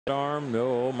Arm,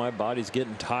 no, my body's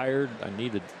getting tired. I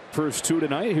needed. First two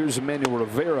tonight. Here's Emmanuel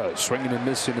Rivera swinging and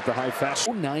missing at the high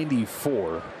fastball.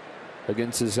 94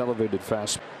 against his elevated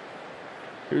fastball.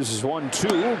 Here's his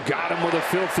 1-2. Got him with a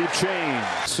filthy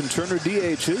change. And Turner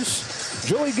DHs.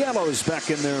 Joey Gallo's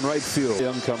back in there in right field.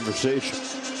 Young conversation.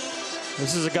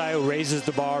 This is a guy who raises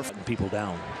the bar, putting people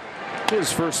down.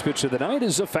 His first pitch of the night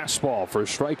is a fastball for a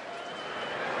strike.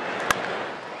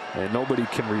 And nobody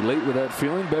can relate with that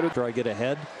feeling better. After I get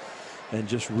ahead and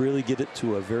just really get it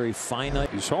to a very finite.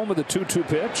 He's home with a 2-2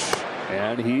 pitch.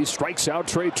 And he strikes out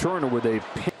Trey Turner with a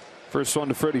pitch. First one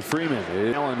to Freddie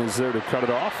Freeman. Allen is there to cut it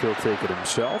off. He'll take it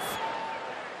himself.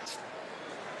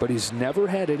 But he's never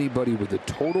had anybody with a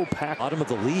total pack. Bottom of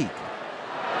the league.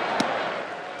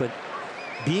 But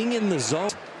being in the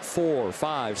zone 4,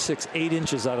 5, 6, 8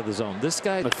 inches out of the zone. This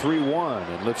guy. A 3-1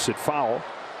 and lifts it foul.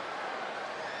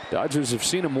 Dodgers have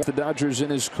seen him with the Dodgers in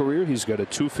his career. He's got a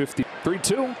 250.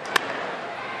 3-2.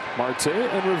 Marte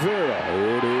and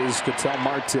Rivera. It is Ketel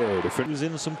Marte. He was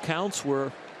in some counts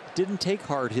where didn't take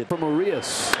hard hit. From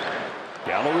Arias.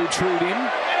 Gallo retreating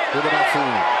with an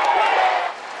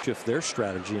offering. Shift their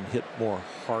strategy and hit more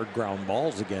hard ground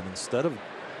balls again instead of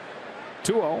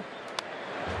 2-0.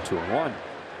 2-1.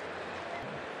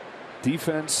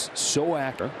 Defense so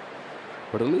active.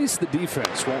 But at least the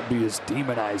defense won't be as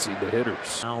demonizing to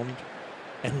hitters.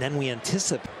 And then we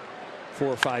anticipate 4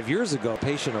 or 5 years ago,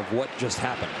 patient of what just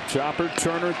happened. Chopper,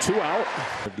 Turner, 2 out.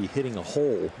 Would be hitting a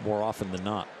hole more often than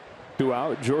not. 2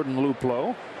 out. Jordan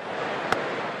Luplow.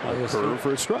 A curve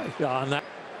for a strike. On that.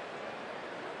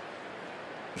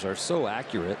 Are so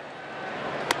accurate.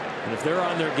 And if they're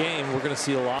on their game, we're going to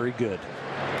see a lot. Very good.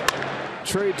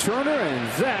 Trey Turner,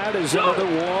 and that is another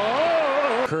one.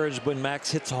 Encouraged when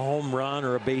Max hits a home run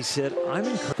or a base hit. I'm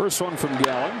encouraged. First one from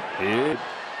Gallen. It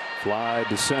fly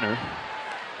to center.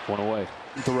 One away.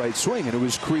 The right swing, and it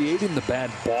was creating the bad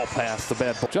ball path. The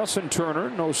bad ball. Justin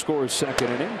Turner, no score, second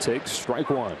inning, takes strike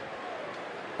one.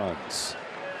 Runs.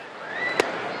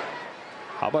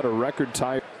 How about a record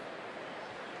tie?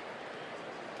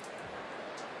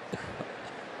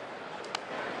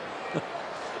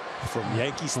 From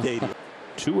Yankee Stadium.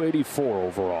 284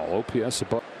 overall. OPS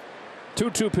above.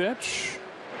 2-2 pitch.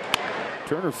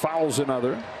 Turner fouls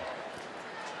another.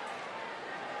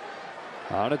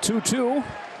 On a 2-2.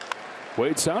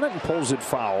 Waits on it and pulls it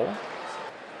foul.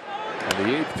 And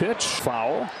the 8th pitch,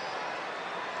 foul.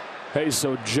 Hey,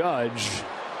 so Judge,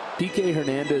 Kike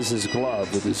Hernandez's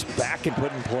glove with his back and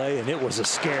put in play, and it was a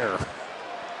scare.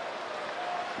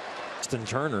 Justin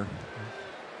Turner.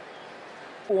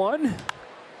 1.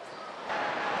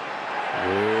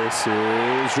 This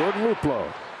is Jordan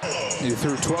Luplow. He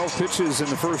threw 12 pitches in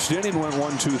the first inning, went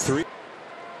 1-2-3.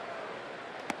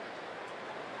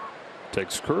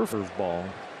 Takes curveball.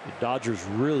 The Dodgers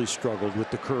really struggled with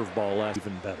the curveball last,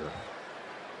 even better.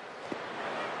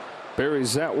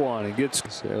 Buries that one and gets.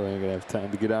 So we ain't gonna have time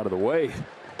to get out of the way.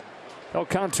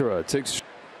 Alcantara takes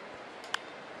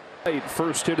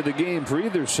first hit of the game for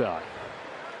either side.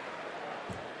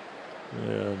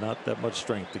 Yeah, not that much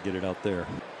strength to get it out there.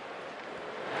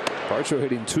 Barcho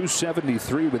hitting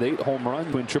 273 with 8 home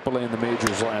runs in AAA in the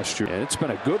majors last year. And it's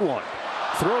been a good one.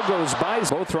 Throw goes by.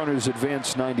 Both runners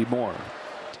advance 90 more.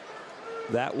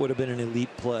 That would have been an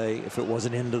elite play if it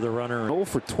wasn't into the runner. 0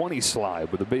 for 20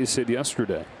 slide with a base hit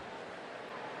yesterday.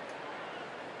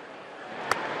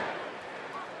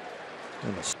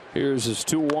 Here's his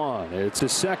 2-1. It's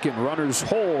his second. Runners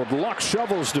hold. Luck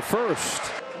shovels to first.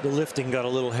 The lifting got a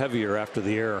little heavier after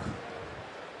the error.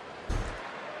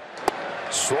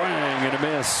 Swing and a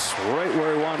miss. Right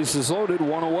where he wants. This is loaded.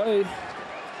 1 away.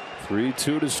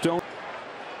 3-2 to Stone.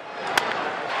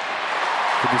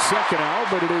 For the second out,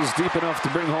 but it is deep enough to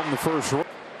bring home the first run.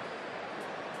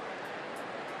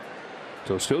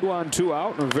 So still on 2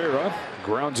 out. Rivera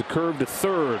grounds a curve to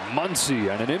third.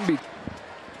 Muncy on an in.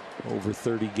 Over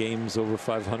 30 games, over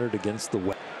 500 against the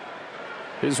West.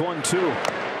 His 1-2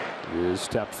 is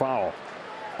tapped foul.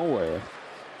 Away.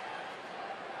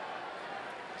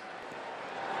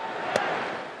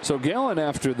 So Gallen,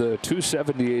 after the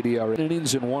 270 ADR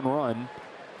innings and 1 run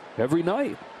every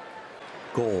night.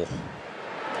 Goal.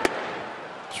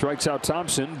 Strikes out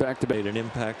Thompson. Back to made an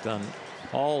impact on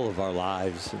all of our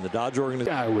lives in the Dodge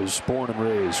organization. I was born and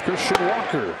raised. Christian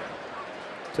Walker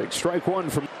takes strike 1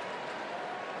 from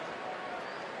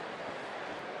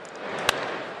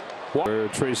Walker.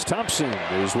 Trace Thompson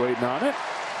is waiting on it.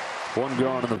 1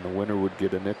 gone, and the winner would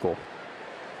get a nickel.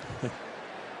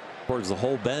 Towards the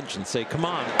whole bench and say, come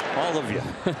on, all of you.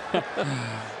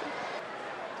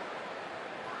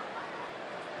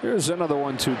 Here's another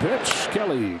 1-2 pitch.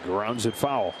 Kelly grounds it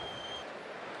foul.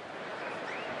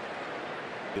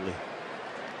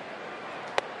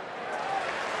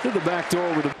 To the back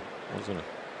door with a. I was going to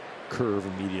curve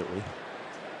immediately.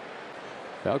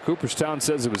 Now Cooperstown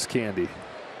says it was candy.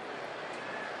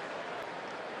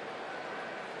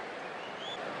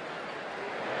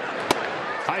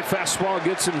 High fastball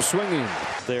gets him swinging.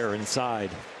 There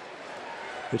inside.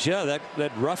 But yeah,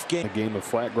 that rough game. A game of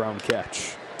flat ground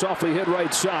catch. Softly hit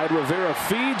right side. Rivera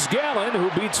feeds Gallen, who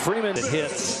beats Freeman. It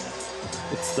hits.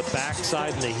 It's the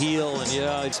backside and the heel, and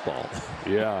yeah, it's ball.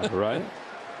 Yeah, right.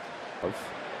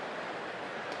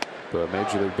 But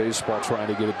Major League Baseball trying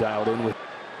to get it dialed in with.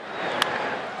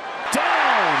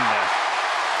 Down.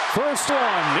 First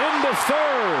one into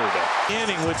third.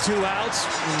 Inning with 2 outs,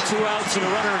 and 2 outs and a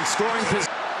runner in scoring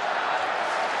position.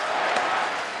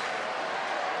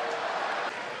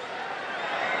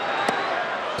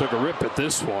 Took a rip at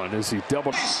this one as he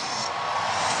doubled.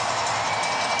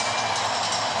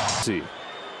 See.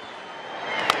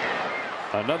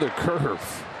 Another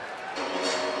curve.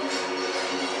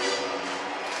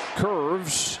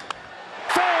 Curves.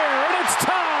 Fair, and it's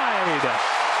tied.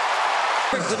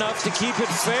 Perfect enough to keep it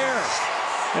fair.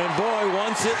 And boy,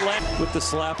 once it landed with the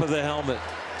slap of the helmet.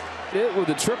 It with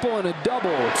a triple and a double.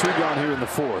 2 gone here in the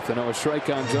 4th. And now a strike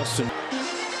on Justin.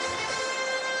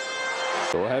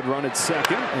 Go ahead, run at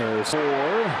second. There's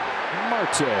for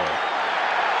Marte.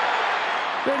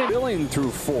 Billing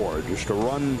through 4. Just a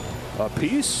run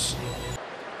apiece.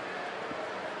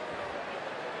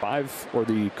 5 or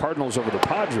the Cardinals over the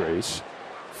Padres.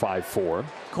 5-4.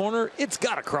 Corner, it's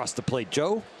got to cross the plate,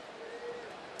 Joe.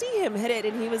 See him hit it,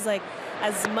 and he was like,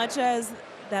 as much as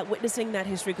that witnessing that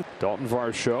history could. Dalton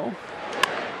Varsho.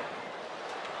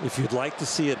 If you'd like to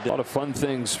see it. A lot of fun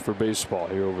things for baseball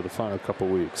here over the final couple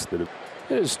weeks.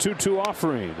 His 2-2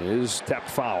 offering is tapped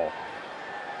foul.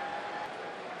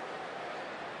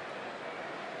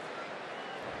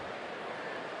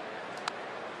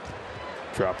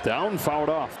 Drop down, fouled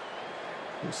off.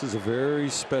 This is a very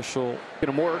special. Get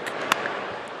him work.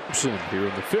 Here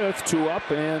in the 5th, 2 up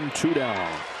and 2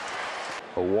 down.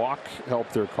 A walk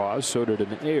helped their cause, so did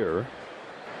an error.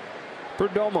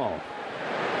 Perdomo.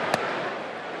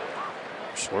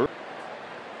 Slurp.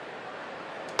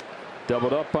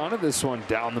 Doubled up on it. This one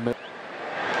down the middle.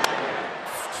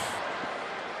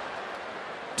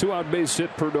 2-out base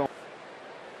hit. Perdomo.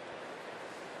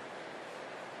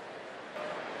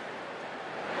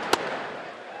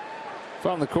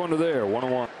 Found the corner there.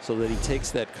 1-1. So that he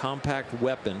takes that compact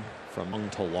weapon from long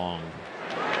to long.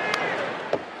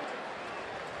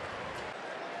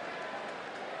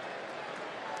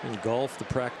 In golf, the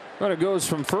practice. But it goes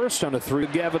from first on a 3.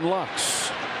 Gavin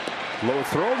Lux. Low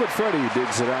throw, but Freddie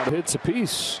digs it out. Hits a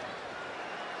piece.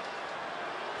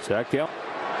 Zach Gallen.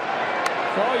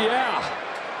 Oh, yeah.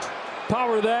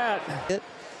 Power that.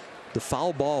 The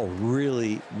foul ball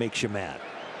really makes you mad.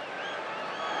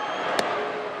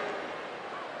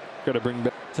 Got to bring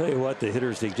back. Tell you what, the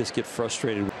hitters, they just get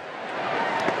frustrated.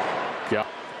 Yeah.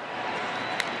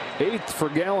 8th for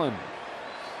Gallen.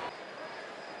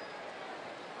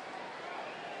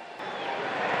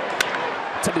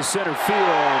 To center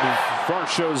field.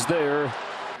 Varsho's there.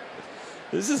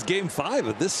 This is game 5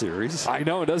 of this series. I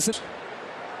know, doesn't it?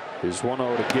 His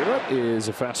 1-0 to Garrett is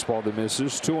a fastball that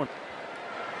misses. 2-1.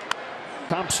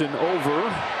 Thompson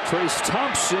over. Trace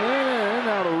Thompson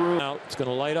out of room. Now it's going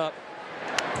to light up.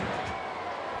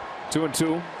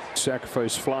 2-2.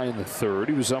 Sacrifice fly in the 3rd.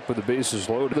 He was up with the bases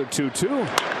loaded. The 2-2.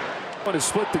 Want to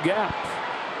split the gap.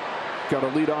 Got a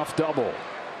leadoff double.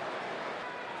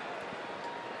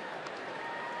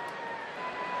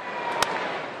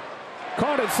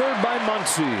 Caught at 3rd by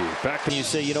Muncy. Back And you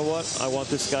say, you know what? I want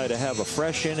this guy to have a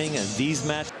fresh inning, and these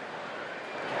matches.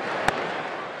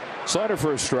 Slider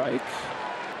for a strike.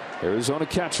 Arizona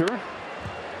catcher.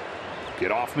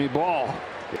 Get off me ball.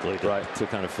 Right, to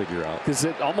kind of figure out. Because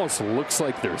it almost looks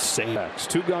like they're saying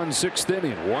 2 gone 6th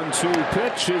inning. 1-2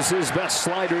 pitch is his best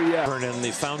slider yet. And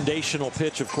the foundational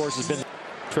pitch, of course, has been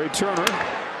Trey Turner.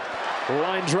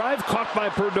 Line drive caught by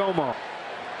Perdomo.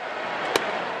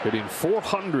 Hitting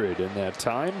 400 in that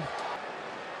time.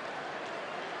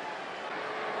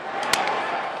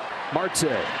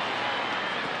 Marte.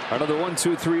 Another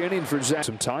 1-2-3 inning for Zach.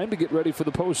 Some time to get ready for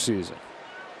the postseason.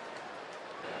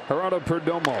 Gerardo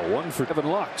Perdomo, 1 for Kevin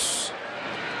Lux.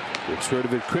 Gets rid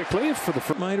of it quickly for the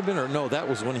first. might have been, or no, that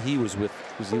was when he was with.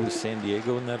 Was he with San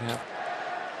Diego in that half?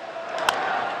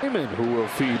 Raymond, who will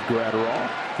feed Gratterall.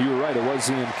 You were right, it was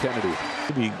Ian Kennedy.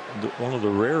 Maybe one of the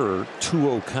rarer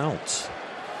 2-0 counts.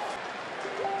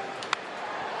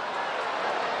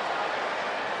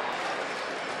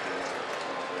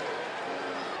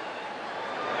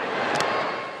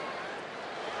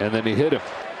 And then he hit him.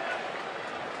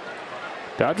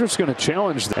 Dodgers going to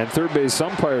challenge and third base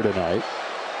umpire tonight.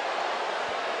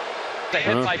 The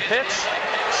hit by pitch.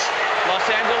 Los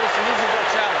Angeles loses their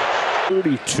challenge.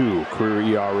 32 career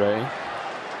ERA.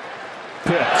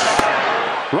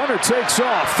 Pitch. Runner takes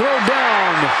off. Throw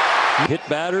down. Hit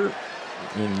batter.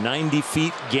 90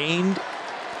 feet gained.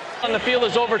 On the field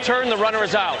is overturned. The runner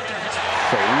is out.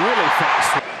 Really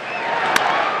fast.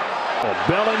 Oh,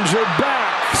 Bellinger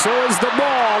back. So is the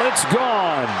ball. It's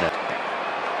gone.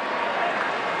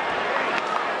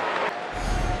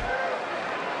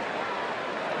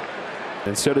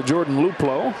 Instead of Jordan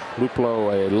Luplow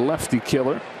a lefty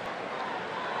killer.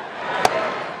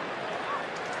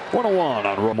 101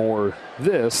 on more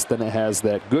this than it has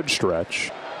that good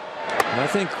stretch. And I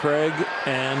think Craig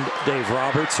and Dave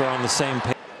Roberts are on the same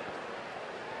page.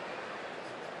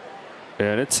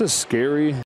 And it's a scary